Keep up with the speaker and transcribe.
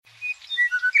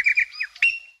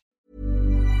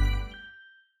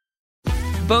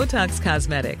Botox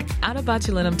Cosmetic, out of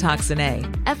botulinum toxin A,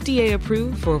 FDA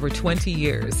approved for over 20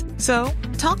 years. So,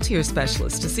 talk to your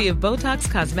specialist to see if Botox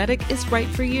Cosmetic is right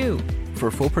for you. For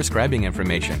full prescribing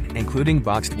information, including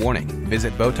boxed warning,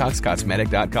 visit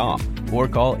BotoxCosmetic.com or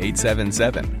call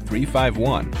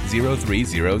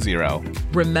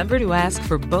 877-351-0300. Remember to ask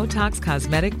for Botox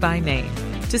Cosmetic by name.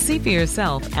 To see for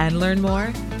yourself and learn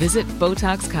more, visit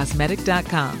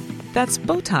BotoxCosmetic.com. That's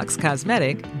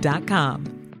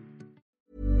BotoxCosmetic.com.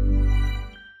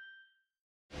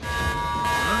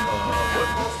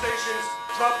 Stations,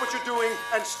 drop what you're doing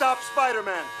and stop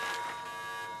Spider-Man.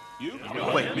 You?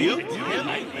 Wait, me?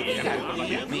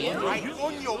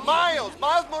 Miles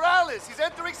Morales, he's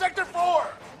entering Sector 4.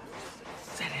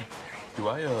 Do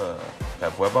I,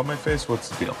 have web on my face? What's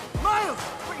the deal? Miles,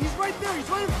 he's right there, he's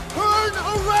right. Turn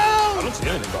around! I don't see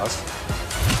anything, boss.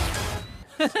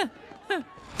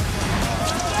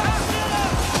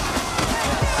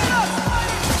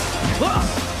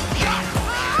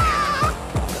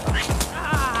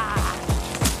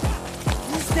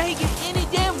 This thing get any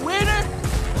damn weirder?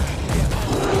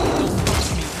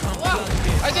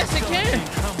 I guess it can.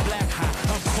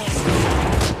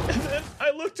 And then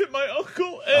I looked at my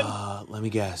uncle and... Let me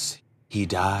guess. He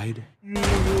died?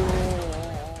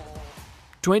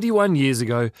 21 years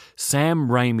ago, Sam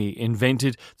Raimi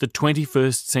invented the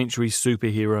 21st century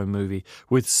superhero movie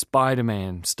with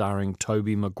Spider-Man starring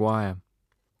Tobey Maguire.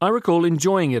 I recall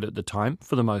enjoying it at the time,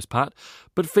 for the most part,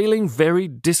 but feeling very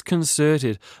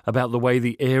disconcerted about the way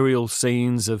the aerial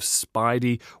scenes of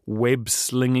Spidey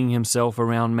web-slinging himself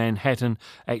around Manhattan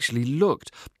actually looked.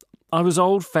 I was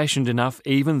old-fashioned enough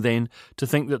even then to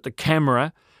think that the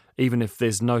camera, even if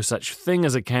there's no such thing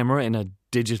as a camera in a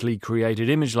digitally created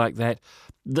image like that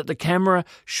the camera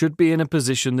should be in a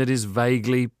position that is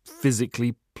vaguely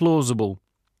physically plausible.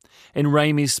 In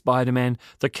Raimi's Spider-Man,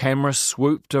 the camera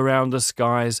swooped around the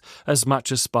skies as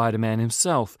much as Spider-Man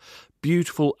himself,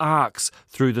 beautiful arcs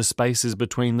through the spaces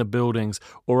between the buildings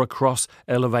or across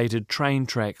elevated train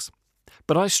tracks.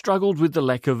 But I struggled with the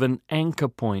lack of an anchor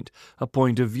point, a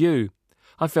point of view.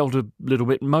 I felt a little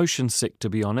bit motion sick, to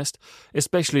be honest,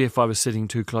 especially if I was sitting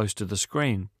too close to the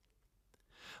screen.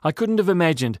 I couldn't have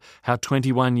imagined how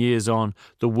 21 years on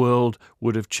the world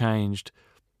would have changed.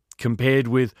 Compared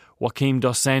with Joaquin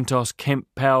Dos Santos, Kemp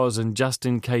Powers and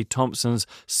Justin K. Thompson's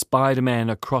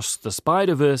Spider-Man Across the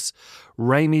Spider-Verse,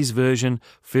 Raimi's version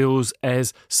feels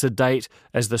as sedate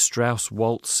as the Strauss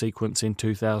Waltz sequence in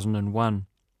 2001.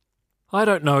 I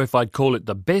don't know if I'd call it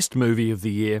the best movie of the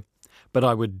year, but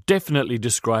I would definitely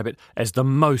describe it as the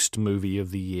most movie of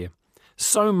the year.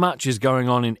 So much is going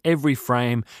on in every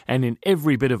frame and in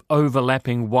every bit of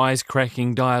overlapping,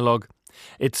 wisecracking dialogue.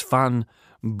 It's fun,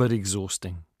 but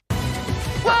exhausting.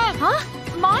 Huh?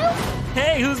 Miles?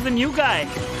 Hey, who's the new guy?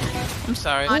 I'm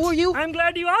sorry. Who are you? I'm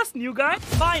glad you asked, new guy.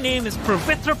 My name is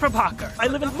Pravitra Prabhakar. I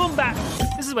live in Mumbai.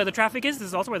 This is where the traffic is. This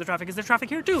is also where the traffic is. There's traffic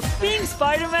here, too. Being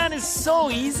Spider-Man is so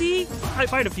easy. I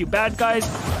fight a few bad guys.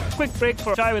 Quick break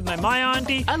for chai with my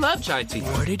auntie. I love chai tea.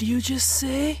 What did you just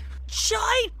say?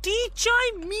 Chai tea?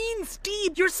 Chai means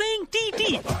tea. You're saying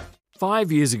tea.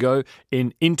 5 years ago,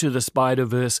 in Into the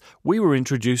Spider-Verse, we were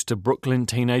introduced to Brooklyn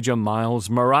teenager Miles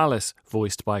Morales,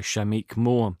 voiced by Shameik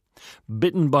Moore,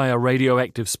 bitten by a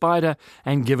radioactive spider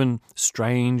and given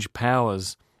strange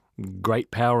powers. Great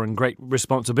power and great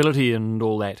responsibility and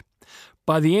all that.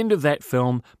 By the end of that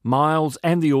film, Miles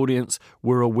and the audience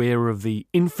were aware of the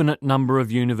infinite number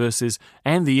of universes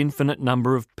and the infinite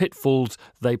number of pitfalls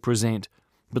they present.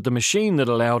 But the machine that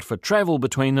allowed for travel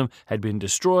between them had been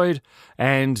destroyed,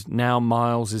 and now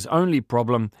Miles' only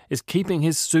problem is keeping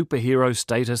his superhero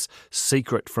status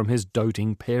secret from his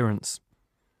doting parents.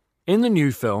 In the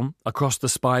new film, Across the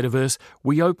Spider-Verse,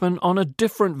 we open on a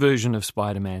different version of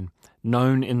Spider-Man,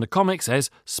 known in the comics as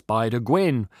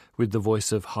Spider-Gwen, with the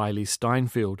voice of Hailey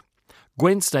Steinfeld.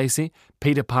 Gwen Stacy,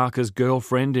 Peter Parker's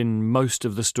girlfriend in most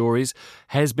of the stories,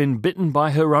 has been bitten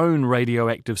by her own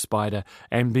radioactive spider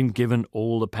and been given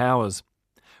all the powers.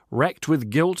 Racked with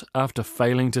guilt after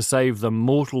failing to save the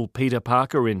mortal Peter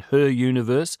Parker in her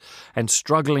universe and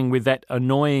struggling with that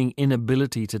annoying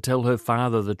inability to tell her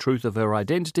father the truth of her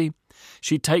identity,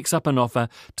 she takes up an offer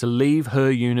to leave her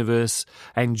universe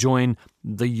and join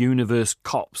the Universe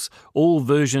Cops, all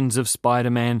versions of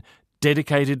Spider-Man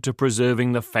dedicated to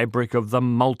preserving the fabric of the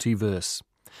multiverse.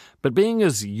 But being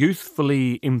as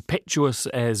youthfully impetuous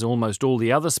as almost all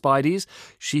the other Spideys,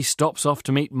 she stops off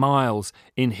to meet Miles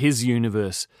in his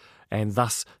universe, and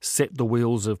thus set the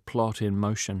wheels of plot in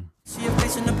motion.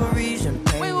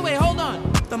 Wait, hold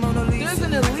on. There's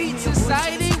an elite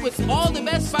society with all the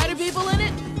best spider people in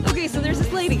it? Okay, so there's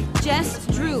this lady. Jess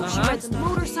Drew. She rides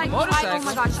motorcycles. Oh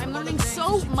my gosh, I'm learning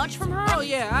so much from her. Oh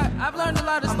yeah, I've learned a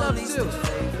lot of stuff too.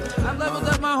 I've leveled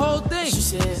up my whole thing.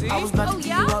 See? Oh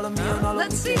yeah?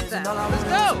 Let's see that. Let's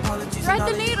go. Thread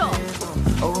the needle.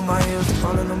 Over my heels,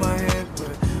 falling on my head,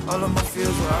 but all of my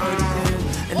feels were already dead.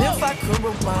 And if I could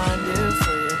rewind it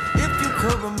for you, if you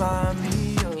could remind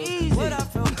me of what I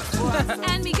felt before I felt.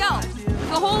 And Miguel.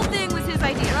 The whole thing was his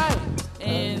idea. Right.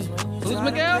 And who's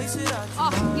Miguel?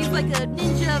 Oh, he's like a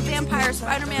ninja, vampire,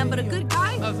 Spider-Man, but a good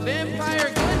guy. A vampire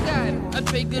good guy. I'd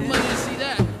pay good money to see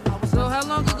that. So how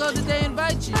long ago did they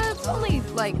invite you? It's only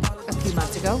like a few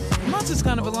months ago. Months is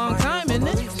kind of a long time, isn't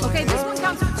it? Okay, this one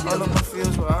counts for 2. All of my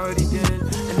feels were already dead.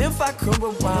 And if I could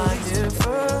rewind it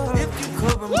for you, if you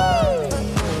could remind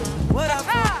me of what I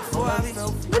felt before I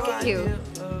felt. Look at you.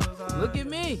 Look at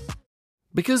me.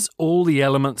 Because all the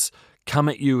elements come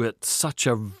at you at such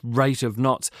a rate of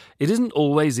knots, it isn't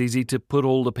always easy to put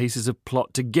all the pieces of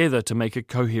plot together to make a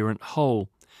coherent whole.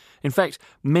 In fact,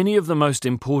 many of the most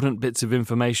important bits of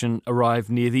information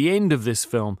arrive near the end of this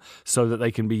film so that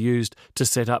they can be used to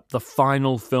set up the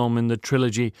final film in the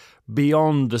trilogy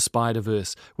Beyond the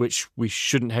Spider-Verse, which we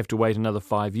shouldn't have to wait another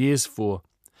 5 years for.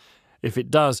 If it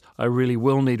does, I really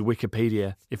will need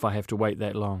Wikipedia if I have to wait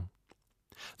that long.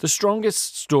 The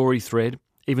strongest story thread,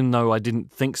 even though I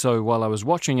didn't think so while I was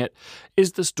watching it,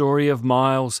 is the story of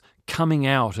Miles coming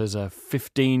out as a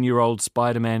 15-year-old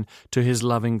Spider-Man to his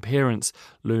loving parents,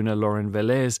 Luna Lauren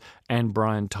Velez and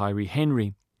Brian Tyree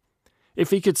Henry. If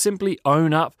he could simply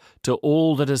own up to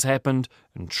all that has happened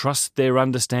and trust their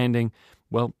understanding,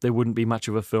 well, there wouldn't be much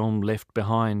of a film left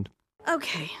behind.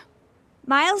 Okay.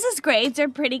 Miles's grades are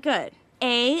pretty good.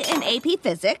 A in AP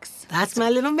Physics. That's my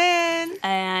little man.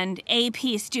 And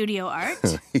AP Studio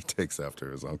Art. He takes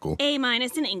after his uncle. A- in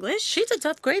English. She's a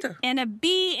tough grader. And a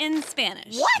B in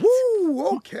Spanish. What? Woo,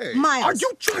 okay. Miles. Are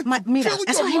you trying to Mira, kill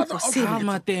eso your es mother? imposible.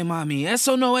 Cálmate, mami.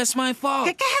 Eso no es my fault.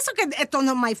 ¿Qué es eso que esto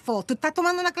no es my fault? Tú estás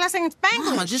tomando una clase en Spanglish.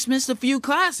 Mom, I just missed a few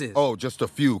classes. Oh, just a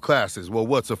few classes. Well,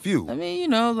 what's a few? I mean, you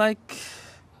know, like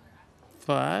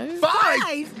 5?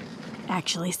 5?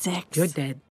 Actually 6. You're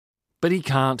dead. But he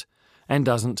can't and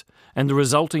doesn't, and the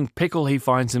resulting pickle he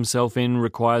finds himself in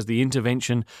requires the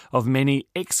intervention of many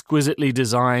exquisitely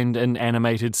designed and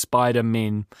animated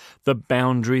Spider-Men. The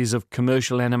boundaries of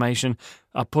commercial animation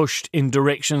are pushed in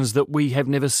directions that we have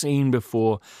never seen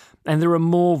before, and there are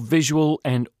more visual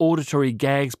and auditory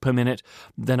gags per minute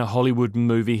than a Hollywood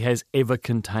movie has ever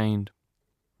contained.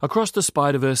 Across the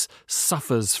Spider-Verse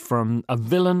suffers from a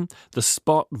villain, the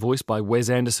Spot, voiced by Wes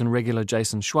Anderson regular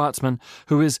Jason Schwartzman,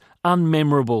 who is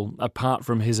unmemorable apart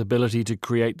from his ability to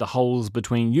create the holes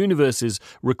between universes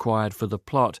required for the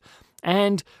plot,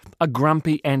 and a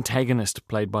grumpy antagonist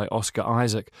played by Oscar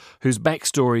Isaac, whose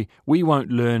backstory we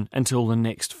won't learn until the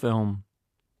next film.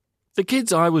 The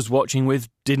kids I was watching with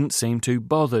didn't seem too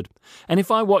bothered, and if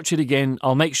I watch it again,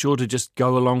 I'll make sure to just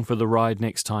go along for the ride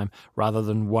next time, rather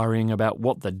than worrying about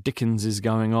what the dickens is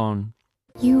going on.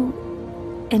 You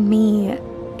and me,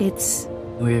 it's...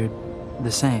 We're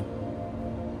the same.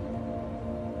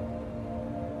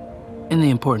 In the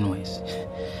important ways,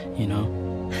 you know?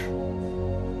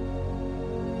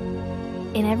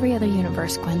 In every other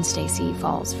universe, Gwen Stacy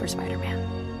falls for Spider-Man.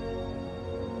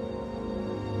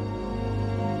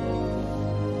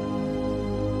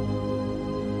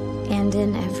 And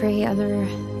in every other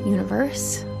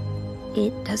universe,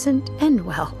 it doesn't end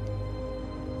well.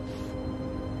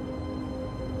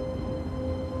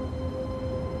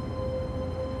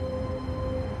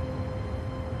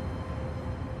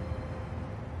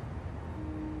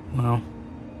 Well,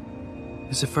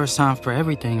 it's the first time for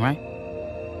everything, right?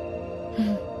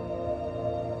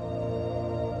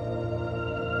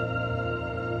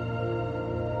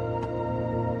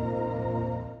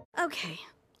 Okay.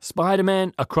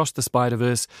 Spider-Man Across the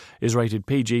Spider-Verse is rated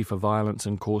PG for violence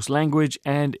and coarse language,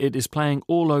 and it is playing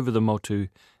all over the Motu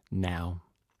now.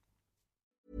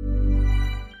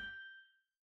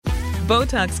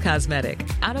 Botox Cosmetic,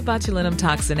 out of botulinum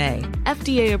toxin A,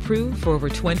 FDA approved for over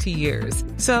 20 years.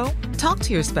 So, talk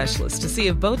to your specialist to see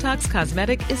if Botox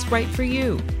Cosmetic is right for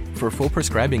you. For full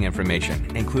prescribing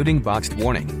information, including boxed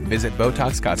warning, visit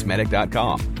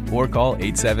BotoxCosmetic.com or call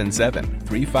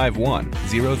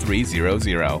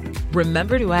 877-351-0300.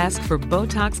 Remember to ask for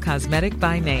Botox Cosmetic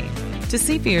by name. To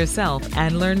see for yourself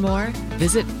and learn more,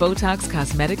 visit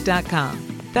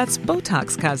BotoxCosmetic.com. That's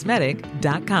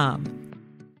BotoxCosmetic.com.